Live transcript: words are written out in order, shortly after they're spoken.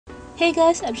Hey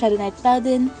guys, I'm Shadow Knight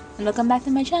Paladin, and welcome back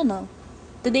to my channel.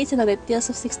 Today is another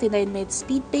Talesof69min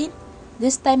Speedpaint,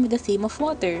 this time with the theme of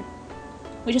water,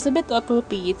 which is a bit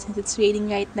appropriate since it's raining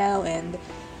right now, and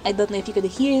I don't know if you could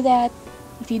hear that.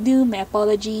 If you do, my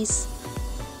apologies,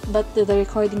 but the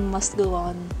recording must go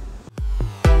on.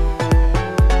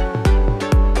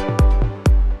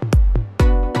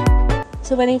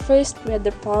 So when I first read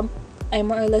the prompt, I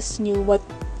more or less knew what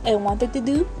I wanted to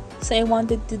do. So I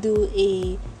wanted to do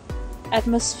a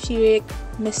atmospheric,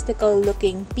 mystical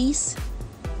looking piece,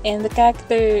 and the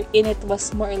character in it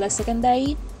was more or less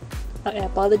secondary. I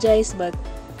apologize, but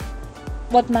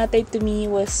what mattered to me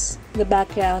was the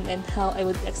background and how I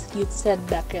would execute said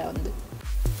background.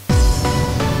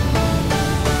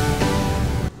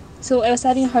 So I was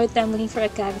having a hard time looking for a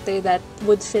character that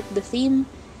would fit the theme,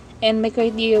 and my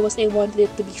criteria was I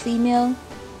wanted it to be female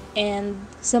and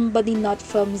somebody not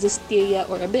from Zisteria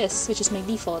or Abyss, which is my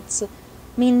defaults.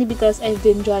 Mainly because I've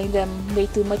been drawing them way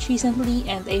too much recently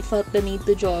and I felt the need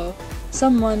to draw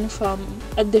someone from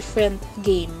a different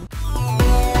game.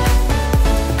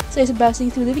 So I was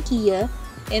browsing through the Wikia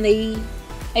and I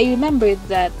remembered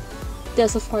that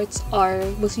Tales of Hearts R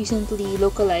was recently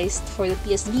localized for the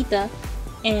PS Vita,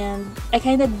 and I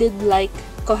kinda did like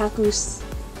Kohaku's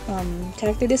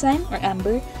character design, or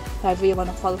Amber, however you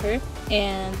wanna call her,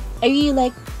 and I really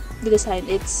like the design.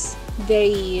 It's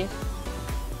very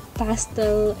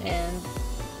pastel and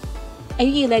I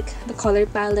really like the color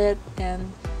palette,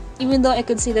 and even though I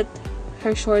could see that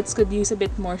her shorts could use a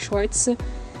bit more shorts,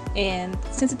 and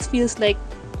since it feels like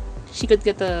she could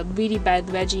get a really bad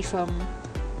wedgie from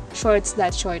shorts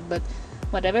that short, but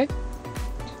whatever.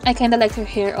 I kinda liked her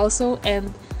hair also,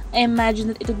 and I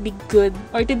imagined that it would be good,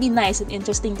 or it would be nice and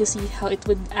interesting to see how it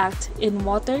would act in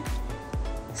water,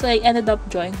 so I ended up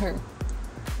drawing her.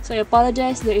 So I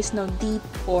apologize, there is no deep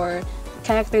or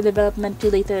character development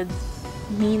related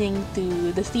meaning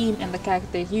to the theme and the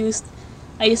character used.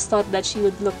 I just thought that she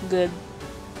would look good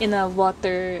in a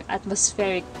water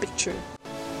atmospheric picture.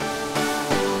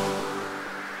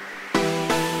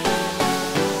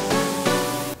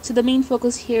 So the main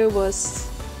focus here was,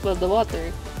 well, the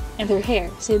water and her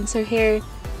hair, since her hair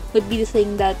would be the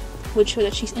thing that would show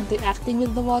that she's interacting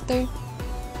with the water.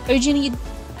 Originally,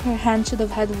 her hand should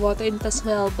have had water in it as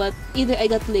well, but either I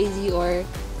got lazy or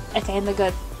I kinda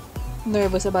got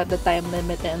nervous about the time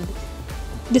limit and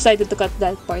decided to cut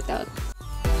that part out.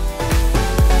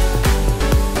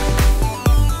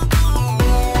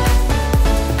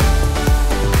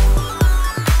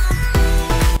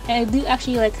 And I do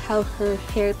actually like how her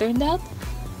hair turned out.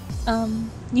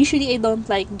 Usually I don't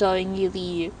like drawing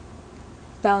really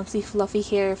bouncy, fluffy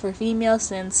hair for females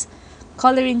since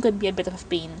coloring could be a bit of a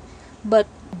pain. But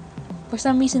for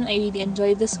some reason, I really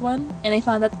enjoyed this one, and I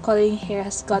found that coloring hair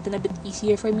has gotten a bit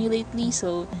easier for me lately,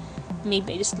 so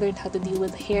maybe I just learned how to deal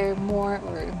with hair more,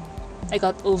 or I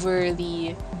got over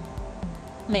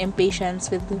my impatience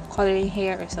with coloring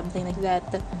hair or something like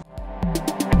that.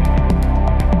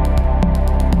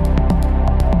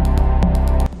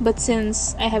 But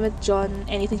since I haven't drawn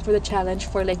anything for the challenge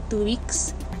for like 2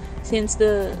 weeks, since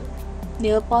the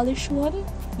nail polish one,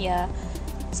 yeah,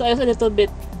 so I was a little bit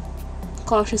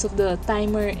cautious of the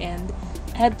timer, and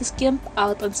I had to skimp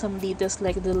out on some details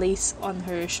like the lace on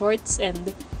her shorts,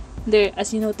 and there,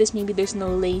 as you notice, maybe there's no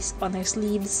lace on her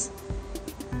sleeves,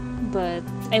 but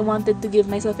I wanted to give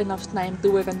myself enough time to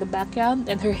work on the background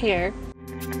and her hair.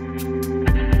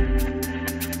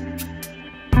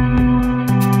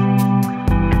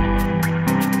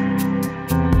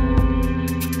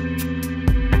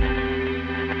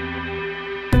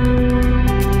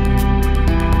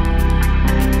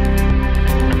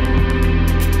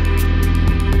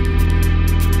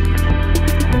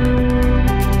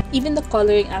 Even the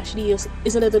coloring actually is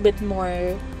a little bit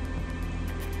more,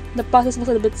 the process was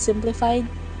a little bit simplified.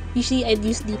 Usually I'd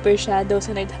use deeper shadows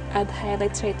and I'd add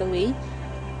highlights right away,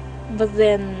 but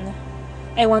then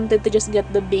I wanted to just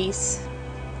get the base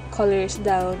colors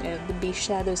down and the base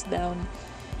shadows down,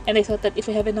 and I thought that if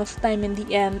I have enough time in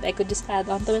the end I could just add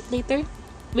onto it later,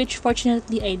 which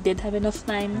fortunately I did have enough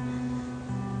time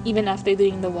even after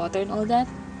doing the water and all that.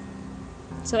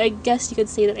 So I guess you could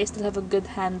say that I still have a good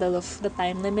handle of the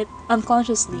time limit,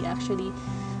 unconsciously actually.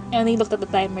 I only looked at the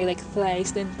timer like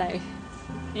thrice in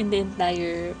the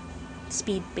entire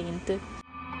speed paint.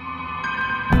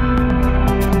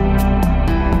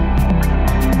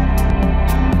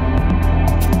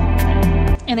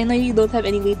 And I know you don't have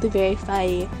any way to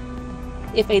verify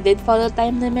if I did follow the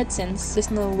time limit since there's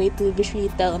no way to visually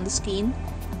tell on the screen,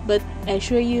 but I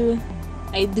assure you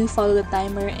I do follow the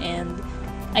timer, and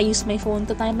I use my phone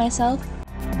to time myself.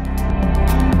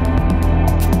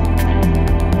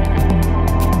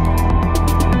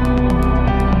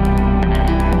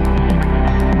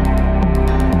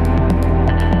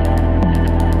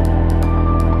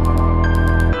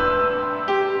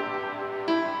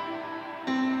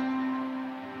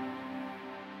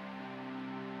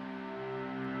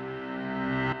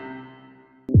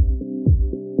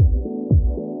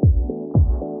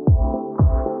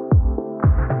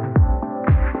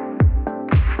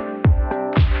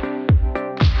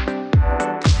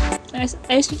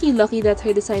 I was really lucky that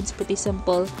her design is pretty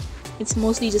simple. It's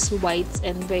mostly just whites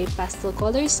and very pastel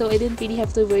colors, so I didn't really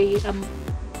have to worry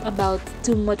about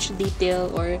too much detail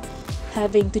or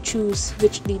having to choose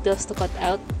which details to cut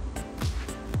out.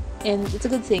 And it's a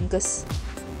good thing, because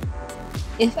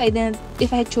if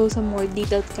I chose a more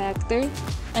detailed character,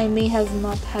 I may have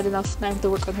not had enough time to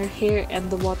work on her hair and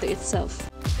the water itself.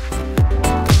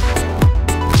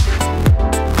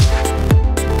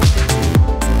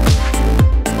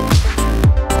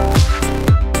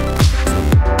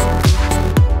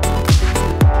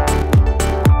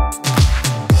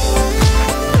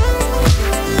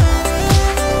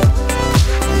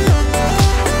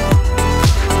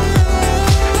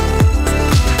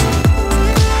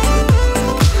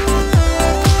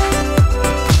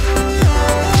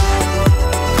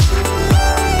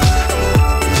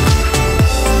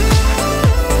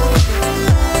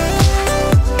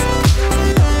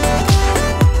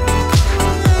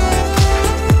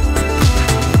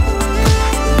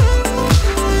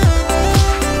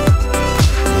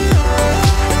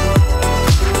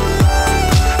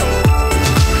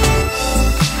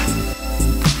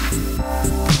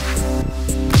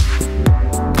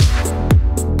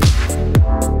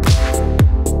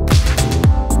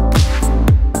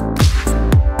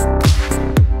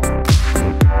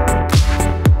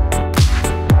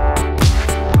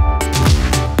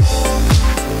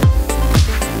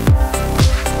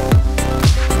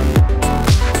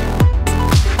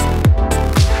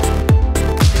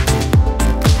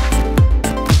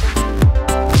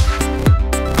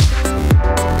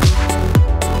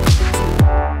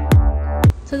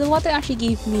 So the water actually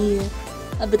gave me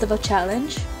a bit of a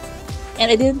challenge, and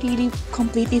I didn't really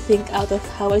completely think out of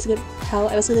how I was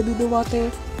gonna do the water,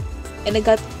 and I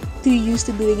got too used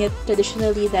to doing it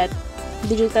traditionally that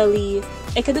digitally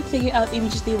I couldn't figure out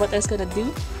immediately what I was gonna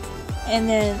do, and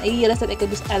then I realized that I could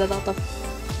just add a lot of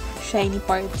shiny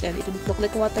parts and it would look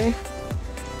like water.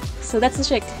 So that's the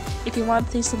trick. If you want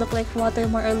things to look like water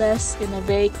more or less in a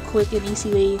very quick and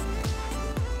easy way,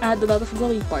 add a lot of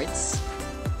glowing parts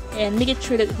and make it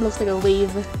sure that it looks like a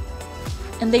wave.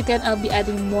 And later on, I'll be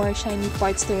adding more shiny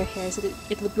parts to her hair so that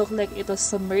it would look like it was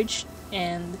submerged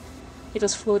and it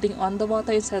was floating on the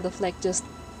water instead of like just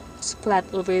flat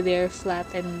over there, flat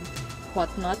and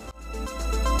whatnot.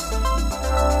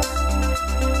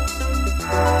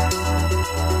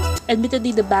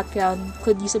 Admittedly, the background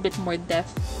could use a bit more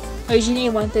depth. Originally, I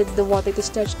wanted the water to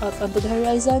stretch out onto the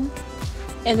horizon,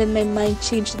 and then my mind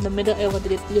changed in the middle. I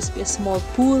wanted it to just be a small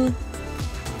pool,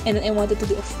 and then I wanted to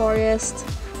do a forest,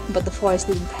 but the forest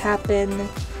didn't happen,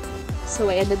 so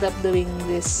I ended up doing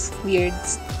this weird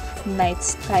night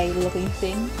sky looking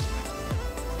thing.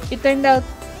 It turned out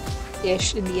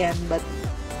ish in the end, but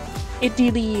it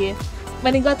really,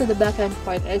 when I got to the background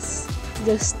part, I was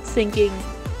just thinking,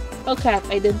 oh crap,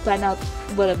 I didn't plan out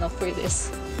well enough for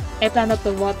this. I planned out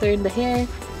the water in the hair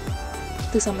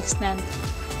to some extent,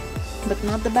 but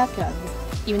not the background,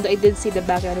 even though I did say the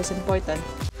background was important.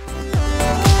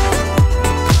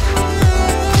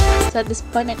 So at this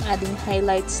point, I'm adding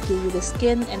highlights to the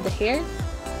skin and the hair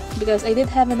because I did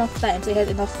have enough time, so I had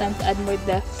enough time to add more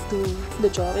depth to the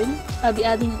drawing. I'll be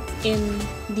adding in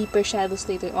deeper shadows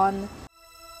later on.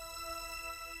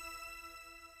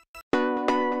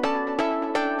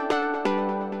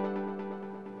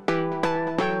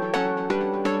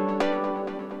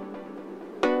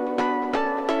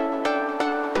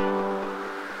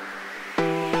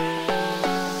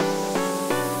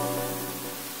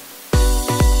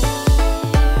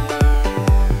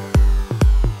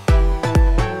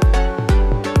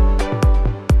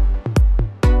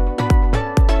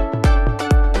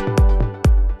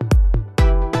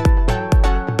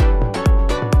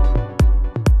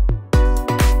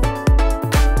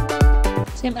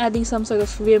 So I'm adding some sort of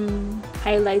rim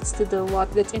highlights to the water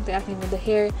that's interacting with the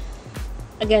hair,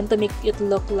 again to make it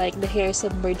look like the hair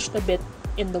submerged a bit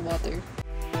in the water.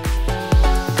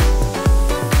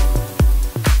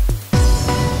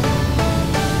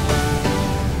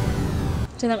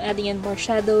 So now I'm adding in more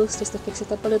shadows just to fix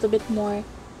it up a little bit more,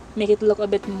 make it look a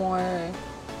bit more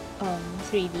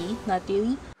 3D, not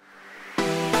really.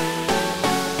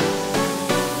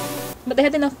 But I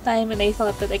had enough time and I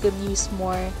thought that I could use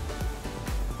more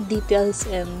details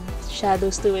and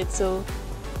shadows to it, so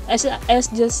I was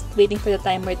just waiting for the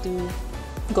timer to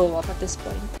go off at this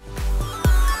point.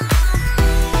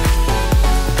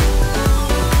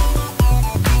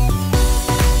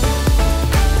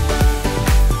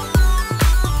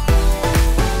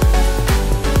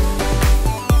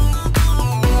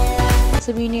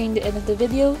 So we're nearing the end of the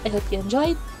video. I hope you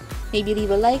enjoyed. Maybe leave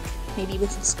a like, maybe even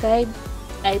subscribe.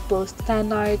 I post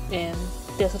fan art and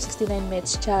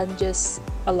Talesof69min's challenges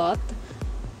a lot.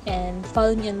 And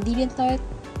follow me on DeviantArt,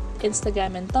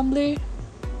 Instagram, and Tumblr.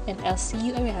 And I'll see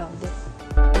you around.